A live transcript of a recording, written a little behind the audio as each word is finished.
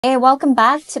Hey, welcome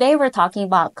back. Today we're talking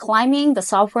about climbing the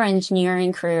software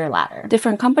engineering career ladder.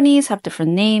 Different companies have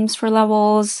different names for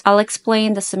levels. I'll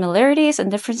explain the similarities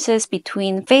and differences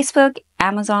between Facebook,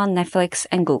 Amazon, Netflix,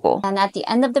 and Google. And at the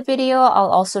end of the video, I'll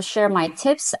also share my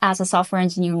tips as a software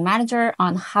engineering manager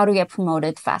on how to get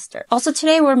promoted faster. Also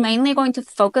today, we're mainly going to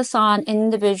focus on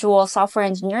individual software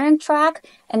engineering track.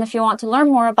 And if you want to learn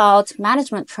more about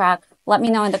management track, let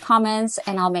me know in the comments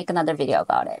and I'll make another video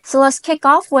about it. So let's kick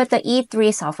off with the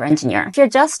E3 software engineer. If you're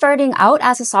just starting out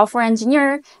as a software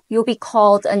engineer, you'll be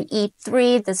called an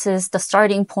E3. This is the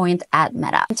starting point at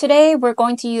Meta. Today, we're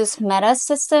going to use Meta's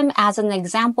system as an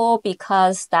example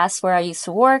because that's where I used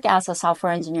to work as a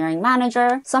software engineering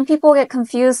manager. Some people get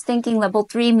confused thinking level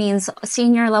 3 means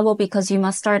senior level because you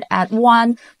must start at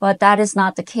 1, but that is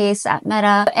not the case at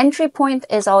Meta. The entry point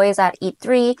is always at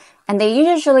E3, and they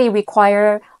usually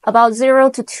require about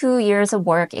 0 to 2 years of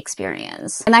work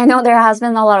experience. And I know there has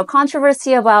been a lot of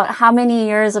controversy about how many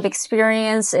years of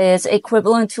experience is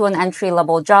equivalent to an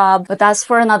entry-level job, but that's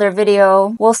for another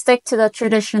video. We'll stick to the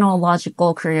traditional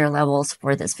logical career levels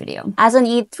for this video. As an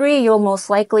E3, you'll most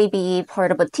likely be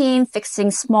part of a team fixing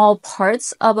small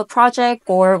parts of a project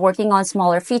or working on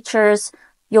smaller features.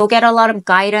 You'll get a lot of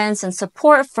guidance and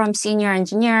support from senior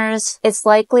engineers. It's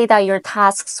likely that your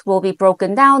tasks will be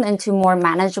broken down into more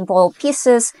manageable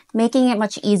pieces, making it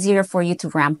much easier for you to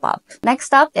ramp up.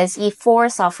 Next up is E4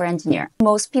 software engineer.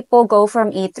 Most people go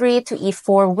from E3 to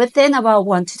E4 within about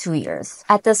 1 to 2 years.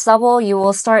 At this level, you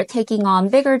will start taking on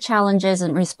bigger challenges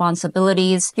and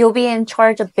responsibilities. You'll be in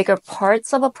charge of bigger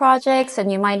parts of a project, and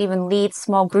you might even lead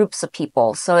small groups of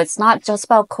people. So it's not just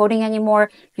about coding anymore.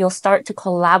 You'll start to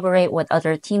collaborate with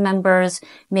other team members.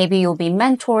 Maybe you'll be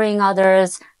mentoring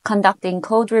others, conducting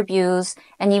code reviews,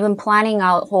 and even planning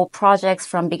out whole projects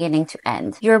from beginning to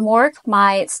end. Your work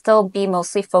might still be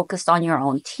mostly focused on your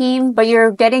own team, but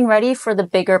you're getting ready for the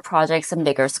bigger projects and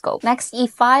bigger scope. Next,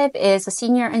 E5 is a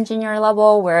senior engineer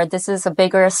level, where this is a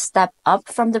bigger step up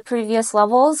from the previous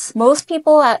levels. Most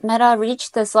people at Meta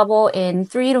reach this level in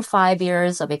 3 to 5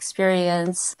 years of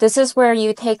experience. This is where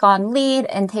you take on lead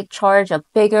and take charge of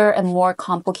bigger and more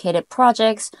complicated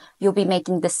projects. You'll be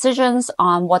making decisions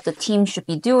on what the team should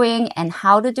be doing and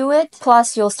how to do it.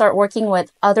 Plus, you'll start working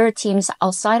with other teams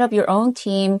outside of your own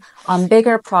team on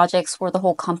bigger projects for the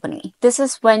whole company. This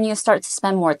is when you start to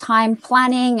spend more time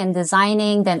planning and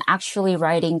designing than actually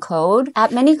writing code.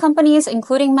 At many companies,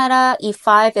 including Meta,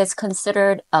 E5 is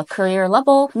considered a career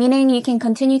level, meaning you can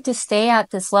continue to stay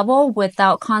at this level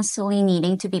without constantly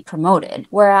needing to be promoted.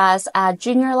 Whereas at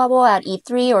junior level, at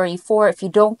E3 or E4, if you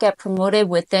don't get promoted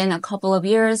within a couple of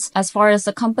years, as far as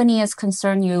the company is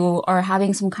concerned, you are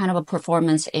having some kind of a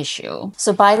performance issue.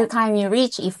 So by the time you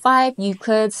reach E5, you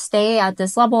could stay at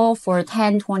this level for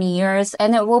 10, 20 years,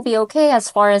 and it will be okay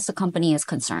as far as the company is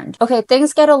concerned. Okay,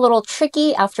 things get a little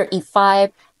tricky after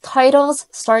E5. Titles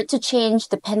start to change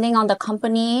depending on the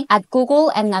company. At Google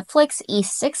and Netflix,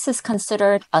 E6 is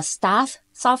considered a staff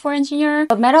software engineer,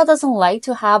 but Meta doesn't like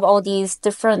to have all these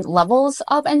different levels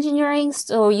of engineering,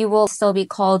 so you will still be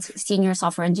called senior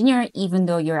software engineer even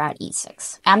though you're at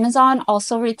E6. Amazon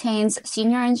also retains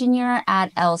senior engineer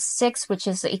at L6, which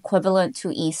is equivalent to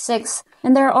E6.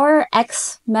 And there are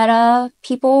ex-Meta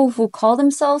people who call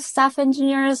themselves staff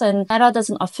engineers, and Meta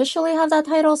doesn't officially have that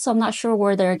title, so I'm not sure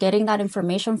where they're getting that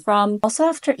information from. Also,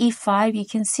 after E5, you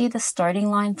can see the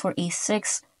starting line for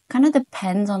E6 kind of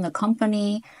depends on the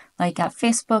company. Like at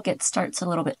Facebook, it starts a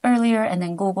little bit earlier, and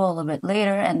then Google a little bit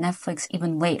later, and Netflix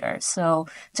even later. So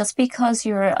just because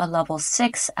you're a level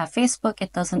 6 at Facebook,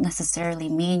 it doesn't necessarily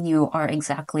mean you are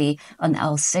exactly an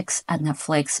L6 at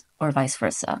Netflix or vice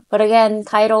versa. But again,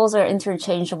 titles are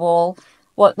interchangeable.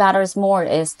 What matters more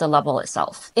is the level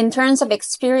itself. In terms of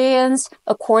experience,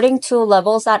 according to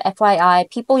levels.fyi,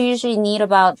 people usually need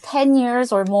about 10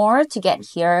 years or more to get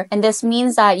here. And this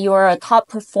means that you're a top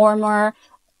performer.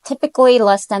 Typically,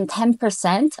 less than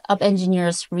 10% of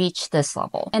engineers reach this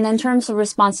level. And in terms of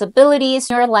responsibilities,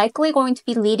 you're likely going to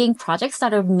be leading projects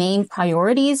that are main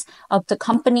priorities of the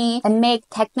company and make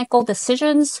technical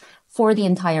decisions for the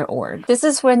entire org. This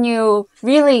is when you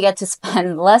really get to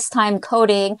spend less time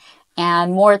coding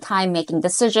and more time making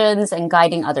decisions and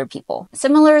guiding other people.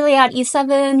 Similarly, at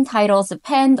E7, titles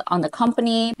depend on the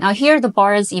company. Now here, the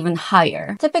bar is even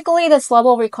higher. Typically, this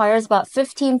level requires about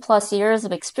 15 plus years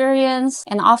of experience,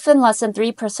 and often less than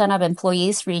 3% of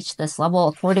employees reach this level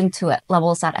according to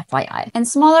levels.fyi. And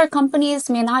smaller companies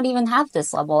may not even have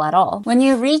this level at all. When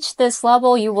you reach this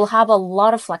level, you will have a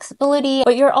lot of flexibility,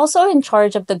 but you're also in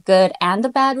charge of the good and the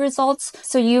bad results,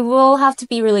 so you will have to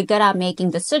be really good at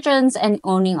making decisions and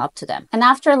owning up to them. And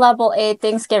after level 8,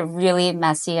 things get really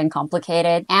messy and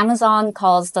complicated. Amazon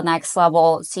calls the next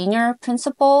level senior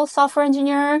principal software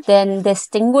engineer, then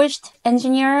distinguished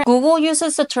engineer. Google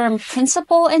uses the term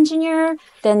principal engineer,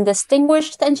 then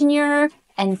distinguished engineer,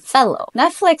 and fellow.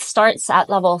 Netflix starts at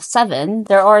level 7.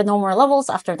 There are no more levels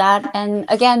after that. And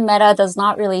again, Meta does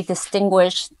not really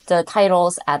distinguish the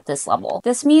titles at this level.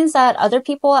 This means that other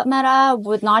people at Meta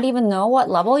would not even know what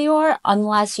level you are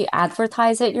unless you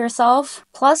advertise it yourself.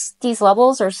 Plus, these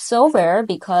levels are so rare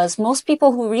because most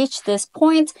people who reach this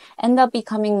point end up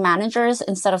becoming managers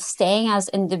instead of staying as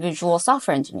individual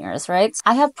software engineers, right?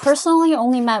 I have personally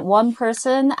only met one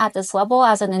person at this level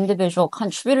as an individual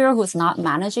contributor who's not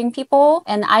managing people.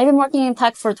 And I've been working in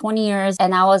tech for 20 years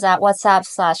and I was at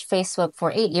WhatsApp/Facebook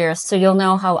for 8 years, so you'll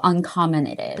know how uncommon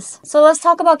it is. So let's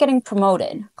talk about getting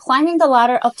promoted. Climbing the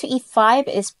ladder up to E5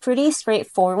 is pretty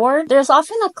straightforward. There's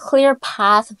often a clear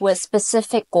path with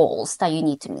specific goals that you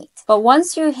need to meet. But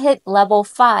once you hit level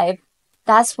 5,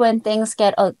 that's when things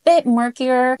get a bit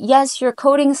murkier. Yes, your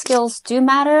coding skills do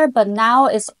matter, but now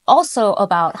it's also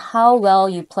about how well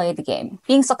you play the game.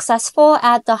 Being successful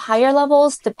at the higher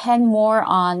levels depend more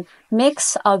on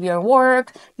mix of your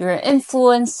work, your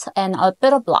influence, and a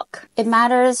bit of luck. It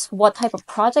matters what type of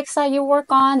projects that you work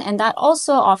on, and that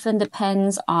also often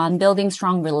depends on building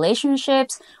strong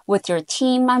relationships with your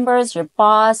team members, your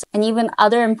boss, and even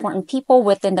other important people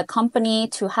within the company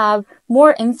to have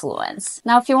more influence.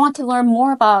 Now, if you want to learn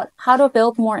more about how to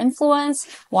build more influence,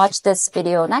 watch this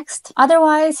video next.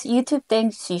 Otherwise, YouTube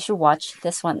thinks you should watch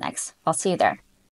this one next. I'll see you there.